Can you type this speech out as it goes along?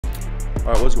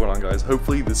Alright, what's going on, guys?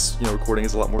 Hopefully this recording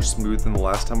is a lot more smooth than the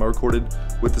last time I recorded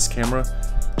with this camera.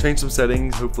 Changed some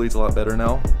settings, hopefully it's a lot better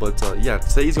now. But yeah,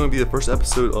 today is going to be the first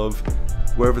episode of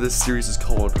whatever this series is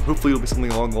called. Hopefully it'll be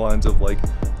something along the lines of like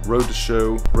road to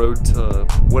show, road to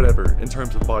whatever in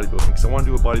terms of bodybuilding. Because I want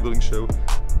to do a bodybuilding show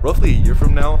roughly a year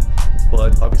from now.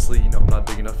 But obviously, I'm not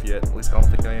big enough yet. At least I don't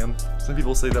think I am. Some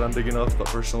people say that I'm big enough, but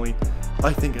personally,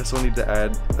 I think I still need to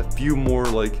add a few more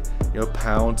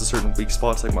pounds to certain weak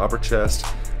spots like my upper chest,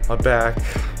 my back,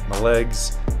 my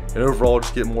legs, and overall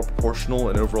just get more proportional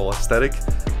and overall aesthetic.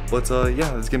 But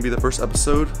yeah, this is gonna be the first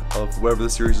episode of whatever the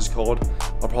series is called.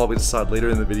 I'll probably decide later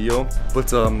in the video.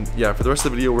 But yeah, for the rest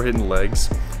of the video, we're hitting legs.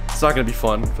 It's not gonna be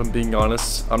fun, if I'm being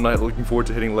honest. I'm not looking forward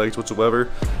to hitting legs whatsoever,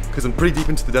 because I'm pretty deep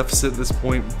into the deficit at this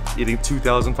point, eating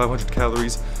 2,500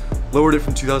 calories. Lowered it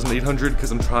from 2,800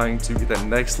 because I'm trying to get that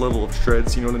next level of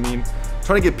shreds, you know what I mean? I'm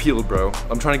trying to get peeled, bro.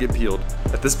 I'm trying to get peeled.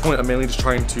 At this point, I'm mainly just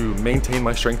trying to maintain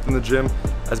my strength in the gym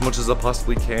as much as I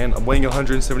possibly can. I'm weighing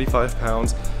 175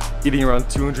 pounds, eating around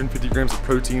 250 grams of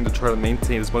protein to try to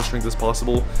maintain as much strength as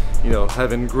possible.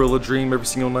 Having Gorilla Dream every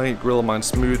single night, Gorilla Mind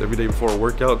Smooth every day before a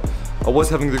workout. I was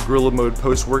having the Gorilla Mode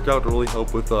post-workout to really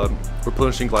help with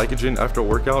replenishing glycogen after a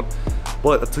workout,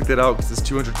 but I took that out because it's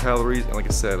 200 calories, and like I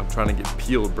said, I'm trying to get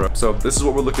peeled, bro. So this is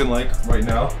what we're looking like right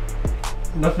now.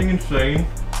 Nothing insane.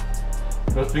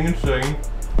 Nothing insane.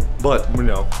 But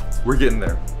we're getting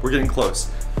there. We're getting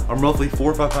close. I'm roughly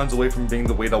 4 or 5 pounds away from being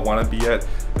the weight I want to be at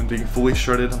and being fully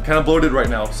shredded. I'm kind of bloated right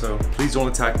now, so please don't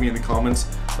attack me in the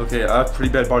comments. Okay, I have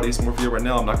pretty bad body dysmorphia right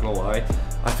now, I'm not gonna lie.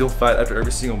 I feel fat after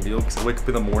every single meal because I wake up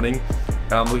in the morning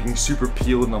and I'm looking super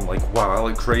peeled and I'm like, wow, I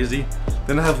look crazy.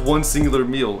 Then I have one singular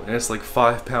meal and it's like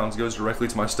 5 pounds goes directly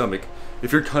to my stomach.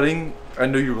 If you're cutting, I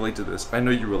know you relate to this. I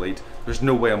know you relate. There's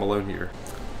no way I'm alone here.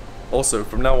 Also,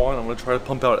 from now on, I'm gonna try to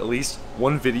pump out at least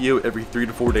one video every 3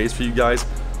 to 4 days for you guys.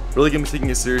 Really gonna be taking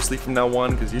it seriously from now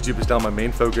on because YouTube is now my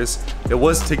main focus. It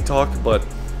was TikTok, but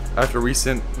after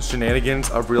recent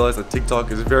shenanigans, I've realized that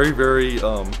TikTok is very, very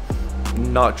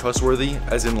not trustworthy.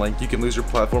 As in, you can lose your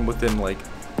platform within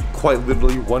quite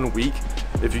literally 1 week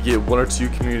if you get 1 or 2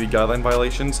 community guideline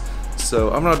violations. So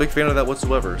I'm not a big fan of that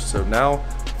whatsoever. So now,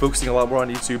 focusing a lot more on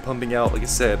YouTube, pumping out, like I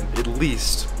said, at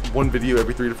least one video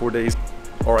every 3 to 4 days.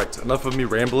 Alright, enough of me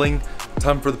rambling.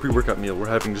 Time for the pre-workout meal. We're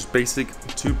having just basic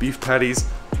 2 beef patties,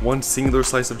 1 singular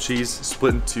slice of cheese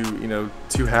split into,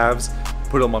 2 halves,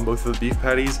 put them on both of the beef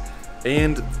patties,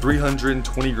 and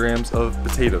 320 grams of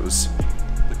potatoes.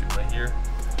 Look at right here.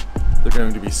 They're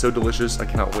going to be so delicious, I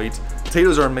cannot wait.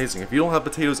 Potatoes are amazing. If you don't have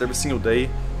potatoes every single day,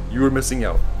 you are missing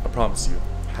out. I promise you.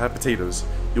 Have potatoes.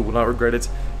 You will not regret it.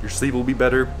 Your sleep will be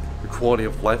better. Your quality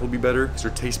of life will be better because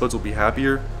your taste buds will be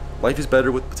happier. Life is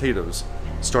better with potatoes.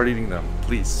 Start eating them,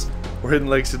 please. We're hitting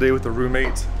legs today with a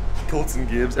roommate, Colton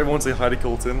Gibbs. Everyone say hi to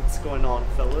Colton. What's going on,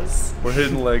 fellas? We're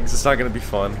hitting legs. It's not going to be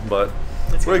fun, but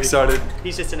we're excited.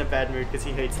 He's just in a bad mood because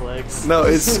he hates legs. No,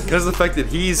 it's because of the fact that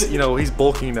he's, he's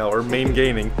bulking now, or main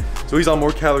gaining. So he's on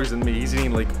more calories than me. He's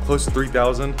eating close to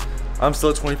 3,000. I'm still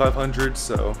at 2,500,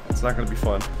 so it's not going to be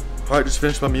fun. Alright, just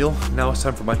finished my meal. Now it's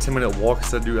time for my 10-minute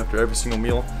walks that I do after every single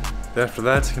meal. Then after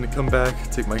that, I'm going to come back,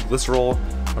 take my glycerol,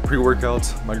 my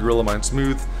pre-workout, my Gorilla Mind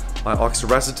Smooth, my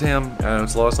oxiracetam, and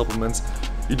it's a lot of supplements.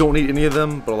 You don't need any of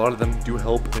them, but a lot of them do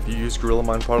help. If you use Gorilla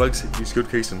Mind products, use code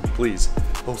Kason, please.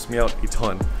 Helps me out a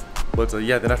ton. But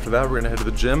yeah, then after that, we're going to head to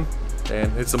the gym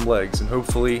and hit some legs and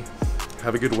hopefully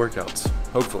have a good workout.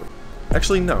 Hopefully.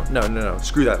 Actually, no.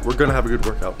 Screw that. We're going to have a good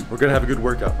workout. We're going to have a good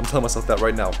workout. I'm telling myself that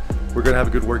right now. We're going to have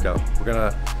a good workout. We're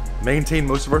going to maintain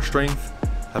most of our strength,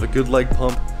 have a good leg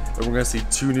pump, and we're going to see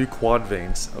 2 new quad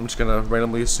veins. I'm just going to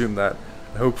randomly assume that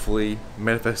and hopefully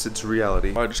manifest it to reality.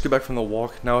 Alright, just get back from the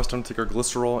walk. Now it's time to take our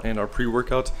glycerol and our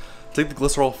pre-workout. Take the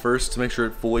glycerol first to make sure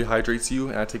it fully hydrates you,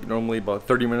 and I take it normally about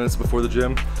 30 minutes before the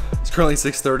gym. It's currently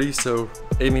 6:30, so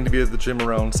aiming to be at the gym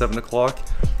around 7 o'clock.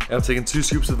 And I'm taking 2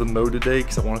 scoops of the Mode today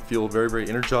because I want to feel very, very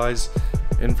energized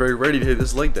and very ready to hit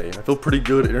this leg day. I feel pretty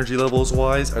good energy levels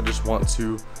wise. I just want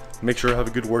to make sure I have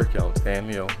a good workout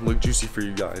and look juicy for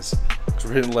you guys. So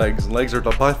we're hitting legs, and legs are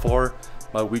by far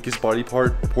my weakest body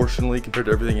part proportionally compared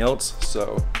to everything else,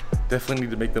 so definitely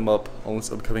need to make them up on this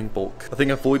upcoming bulk. I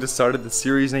think I fully decided the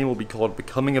series name will be called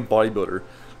Becoming a Bodybuilder.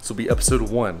 This will be episode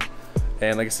 1.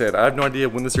 And like I said, I have no idea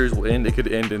when the series will end. It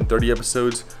could end in 30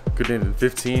 episodes, could end in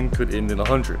 15, could end in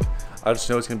 100. I just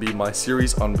know it's going to be my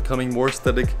series on becoming more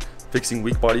aesthetic, fixing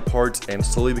weak body parts, and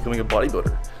slowly becoming a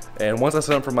bodybuilder. And once I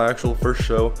sign up for my actual first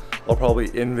show, I'll probably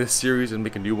end this series and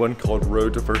make a new one called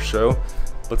Road to First Show.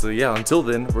 But yeah, until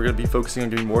then, we're going to be focusing on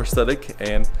getting more aesthetic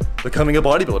and becoming a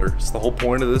bodybuilder. It's the whole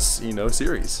point of this,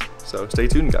 series. So stay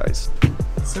tuned, guys.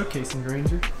 So, Kason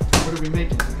Granger, what are we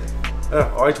making today? I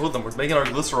already told them we're making our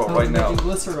glycerol right now.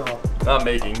 Glycerol. Not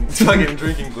making. It's fucking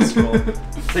drinking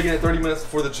glycerol. Taking it 30 minutes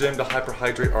before the gym to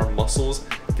hyperhydrate our muscles,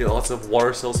 get lots of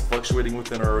water cells fluctuating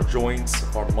within our joints,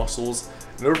 our muscles,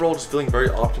 and overall just feeling very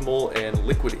optimal and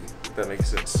liquidy, if that makes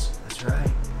sense. That's right.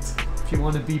 If you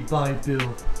want to be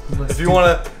bodybuild, if you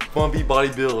want to be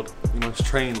bodybuild, you must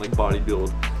train like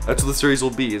bodybuild. That's what the series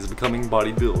will be, is becoming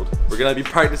bodybuild. We're gonna be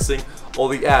practicing all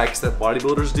the acts that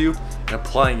bodybuilders do and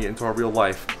applying it into our real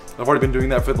life. I've already been doing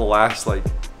that for the last like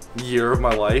year of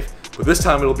my life, but this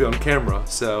time it'll be on camera,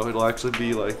 so it'll actually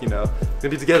be like, you know, gonna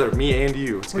be together, me and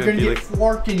you. It's we're gonna be get like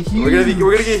fucking huge. We're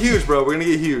gonna get huge, bro. We're gonna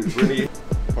get huge.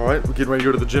 All right, we're getting ready to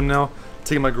go to the gym now.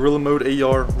 Taking my Gorilla Mode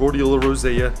AR, Rhodiola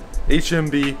Rosea,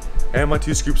 HMB, and my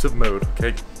 2 scoops of Mode.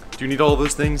 Okay. Do you need all of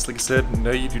those things? Like I said,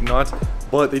 no, you do not,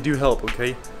 but they do help.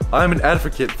 Okay. I'm an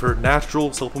advocate for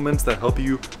natural supplements that help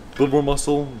you build more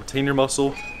muscle, retain your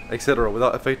muscle, etc.,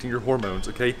 without affecting your hormones.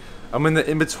 Okay. I'm in the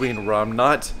in-between where I'm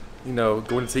not, you know,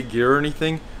 going to take gear or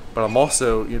anything, but I'm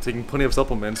also, you know, taking plenty of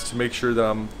supplements to make sure that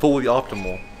I'm fully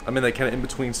optimal. I'm in that kind of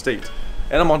in-between state.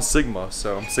 And I'm on Sigma,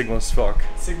 so I'm Sigma as fuck.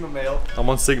 Sigma male. I'm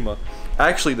on Sigma.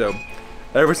 Actually though,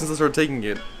 ever since I started taking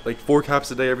it, like 4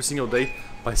 caps a day, every single day,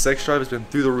 my sex drive has been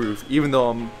through the roof, even though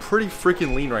I'm pretty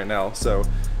freaking lean right now. So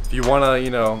if you wanna, you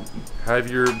know,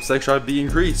 have your sex drive be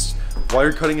increased, while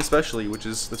you're cutting especially,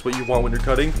 that's what you want when you're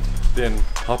cutting, then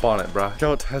hop on it, bruh.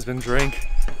 Workout has been drank,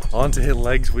 on to hit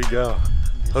legs we go.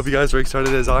 Hope you guys are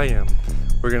excited as I am.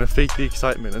 We're gonna fake the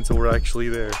excitement until we're actually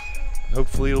there.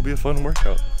 Hopefully it'll be a fun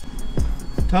workout.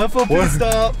 Time for pit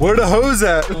stop. Where the hose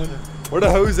at? Where the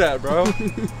hose at, bro?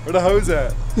 Where the hose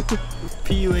at?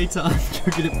 PUA time.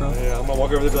 Go get it, bro. Yeah, I'm gonna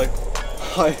walk over there and be like,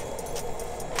 hi.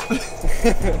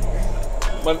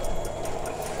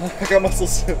 I got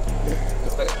muscles.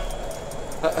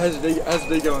 How's the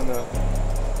day going though?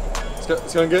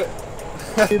 It's going good?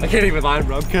 I can't even lie,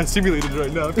 bro. I'm kind of stimulated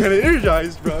right now. I'm kind of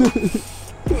energized, bro.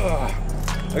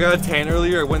 I got a tan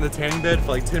earlier. I went in the tanning bed for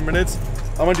like 10 minutes.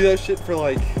 I'm gonna do that shit for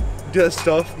like, do that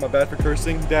stuff. My bad for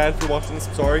cursing. Dad, if you're watching this,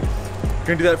 I'm sorry. I'm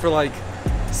gonna do that for like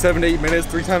 7 to 8 minutes,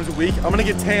 3 times a week. I'm gonna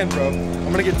get tan, bro.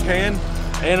 I'm gonna get tan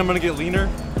and I'm gonna get leaner.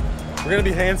 We're gonna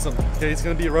be handsome, okay? It's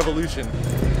gonna be a revolution.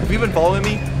 If you've been following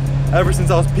me ever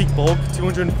since I was peak bulk,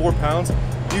 204 pounds,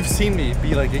 you've seen me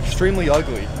be like extremely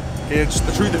ugly. Okay, it's just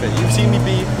the truth of it. You've seen me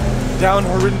be down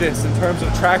horrendous in terms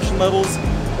of traction levels,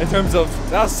 in terms of,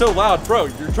 that was so loud, bro.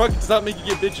 Your truck does not make you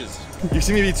get bitches. You've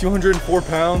seen me be 204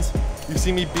 pounds. You've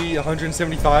seen me be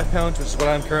 175 pounds, which is what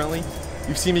I'm currently.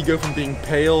 You've seen me go from being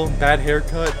pale, bad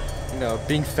haircut, you know,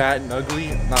 being fat and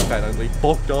ugly, not fat and ugly,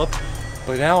 bulked up.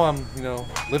 But now I'm, you know,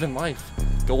 living life.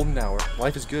 Golden hour.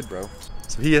 Life is good, bro.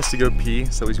 So he has to go pee,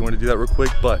 so he's going to do that real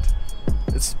quick, but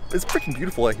it's freaking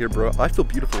beautiful out here, bro. I feel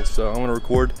beautiful, so I'm gonna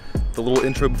record the little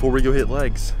intro before we go hit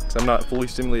legs, because I'm not fully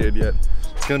stimulated yet.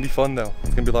 It's gonna be fun though. It's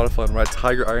gonna be a lot of fun. We're at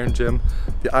Tiger Iron Gym,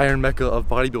 the iron mecca of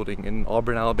bodybuilding in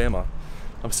Auburn, Alabama.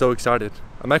 I'm so excited.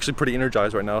 I'm actually pretty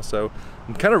energized right now, so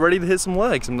I'm kind of ready to hit some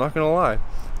legs, I'm not gonna lie.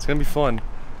 It's gonna be fun.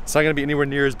 It's not gonna be anywhere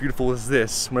near as beautiful as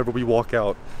this whenever we walk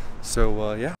out.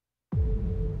 So yeah.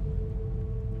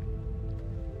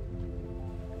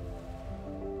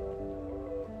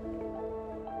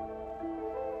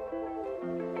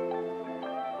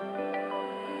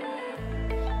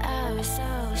 I was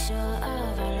so sure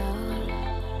of our love.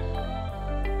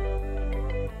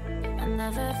 I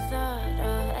never thought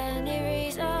of any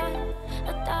reason,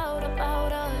 a doubt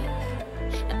about us,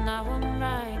 and now I'm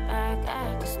right back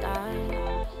at the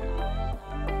start.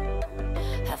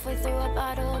 Halfway through a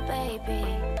bottle, baby,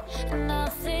 and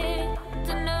nothing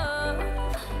to know.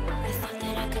 I thought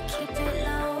that I could keep it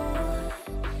low,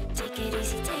 take it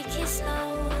easy, take it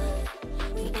slow.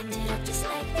 We ended up just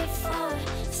like before,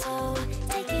 so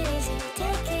take it easy,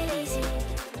 take it easy.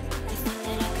 I thought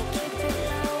that I could keep it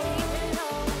low,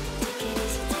 take it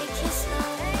easy, take it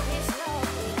slow.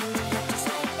 We ended up just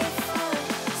like before,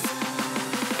 so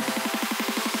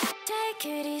take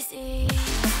it easy.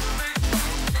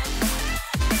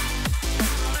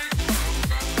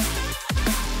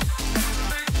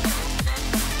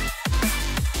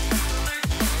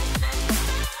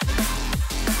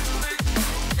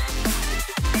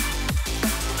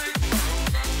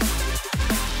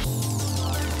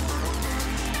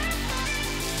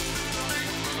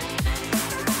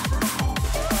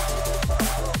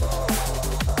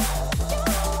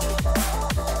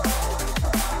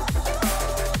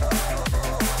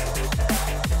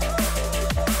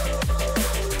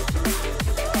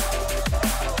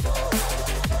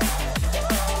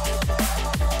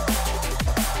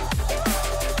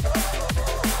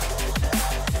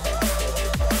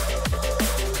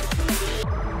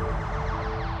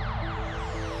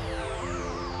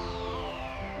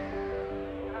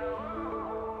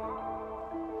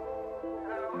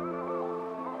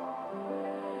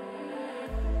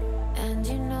 And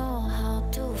you know how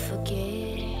to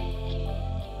forget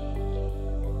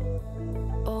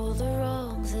all the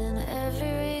wrongs and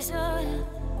every reason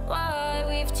why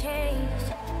we've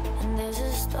changed. And there's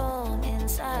a storm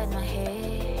inside my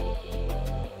head,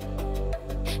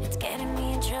 it's getting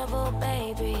me in trouble,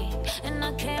 baby, and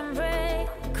I can't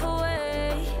break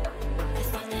away. I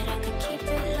thought that I could keep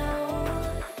it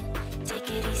low, take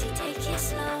it easy, take it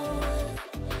slow.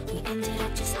 We ended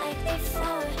up just like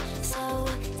before, so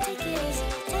take it easy,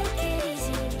 take it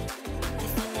easy. I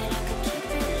thought that I could keep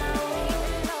it low,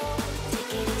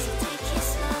 take it easy, take it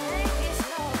slow.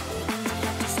 We ended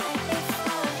up just like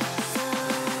before, so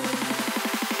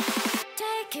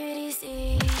take it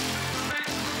easy.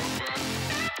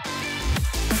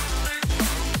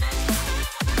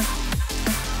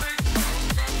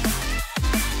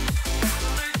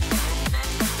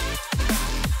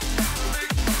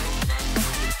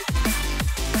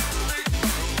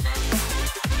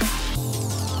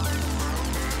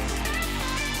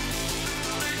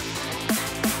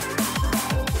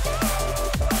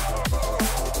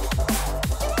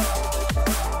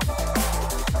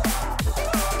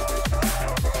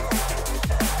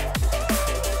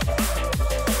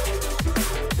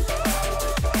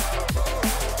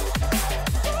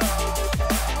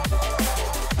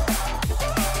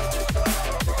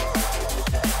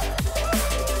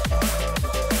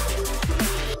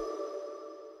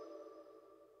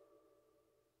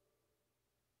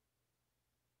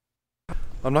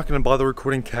 I'm not going to bother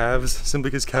recording calves simply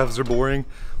because calves are boring.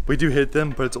 We do hit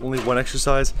them, but it's only one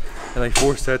exercise and like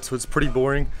 4 sets, so it's pretty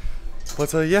boring.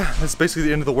 But yeah, that's basically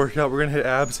the end of the workout. We're going to hit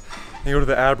abs and go to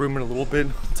the ab room in a little bit,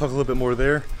 talk a little bit more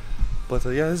there. But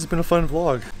yeah, this has been a fun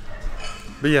vlog.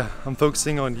 But yeah, I'm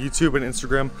focusing on YouTube and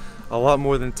Instagram a lot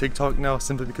more than TikTok now,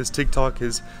 simply because TikTok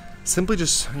is simply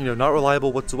just, you know, not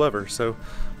reliable whatsoever. So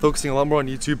focusing a lot more on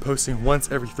YouTube, posting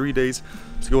once every 3 days.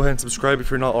 So go ahead and subscribe if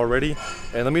you're not already,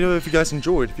 and let me know if you guys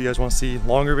enjoyed. If you guys want to see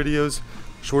longer videos,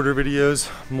 shorter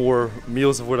videos, more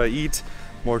meals of what I eat,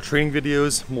 more training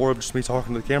videos, more of just me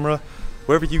talking to the camera,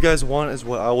 whatever you guys want is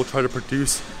what I will try to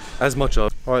produce as much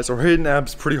of. Alright, so we're hitting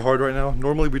abs pretty hard right now.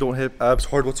 Normally we don't hit abs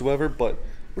hard whatsoever, but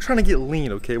we're trying to get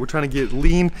lean, okay? We're trying to get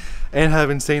lean and have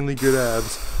insanely good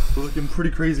abs. We're looking pretty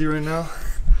crazy right now.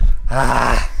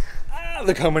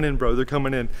 They're coming in, bro. They're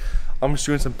coming in. I'm just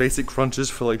doing some basic crunches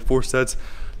for like 4 sets.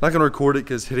 Not gonna record it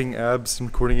because hitting abs and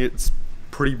recording it's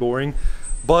pretty boring.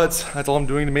 But that's all I'm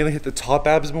doing to mainly hit the top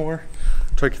abs more.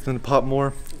 Try to get them to pop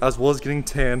more, as well as getting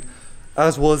tan,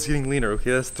 as well as getting leaner.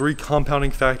 Okay, that's 3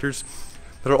 compounding factors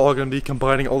that are all gonna be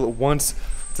combining all at once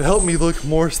to help me look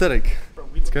more aesthetic.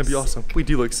 It's gonna be awesome. We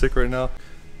do look sick right now.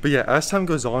 But yeah, as time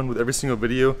goes on with every single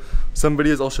video, some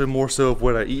videos I'll show more so of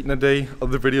what I eat in a day,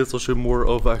 other videos I'll show more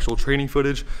of actual training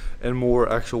footage and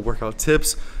more actual workout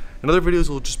tips, and other videos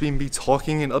will just be me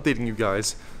talking and updating you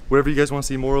guys. Whatever you guys want to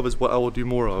see more of is what I will do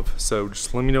more of, so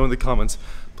just let me know in the comments.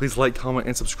 Please like, comment,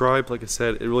 and subscribe. Like I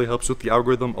said, it really helps with the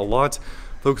algorithm a lot,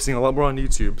 focusing a lot more on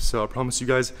YouTube. So I promise you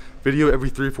guys, video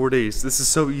every 3 or 4 days. This is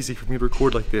so easy for me to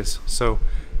record like this, so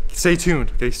stay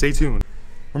tuned, okay, stay tuned.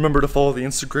 Remember to follow the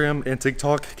Instagram and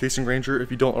TikTok, Casey Granger,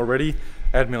 if you don't already.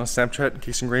 Add me on Snapchat,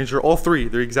 Casey Granger. All 3,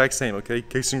 they're the exact same, okay?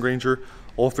 Casey Granger,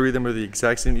 all 3 of them are the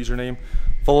exact same username.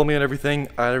 Follow me on everything.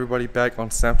 Add everybody back on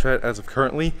Snapchat as of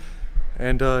currently.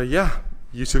 And yeah,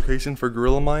 YouTube Casey for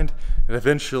Gorilla Mind, and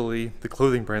eventually the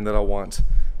clothing brand that I want.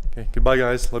 Okay, goodbye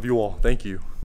guys. Love you all. Thank you.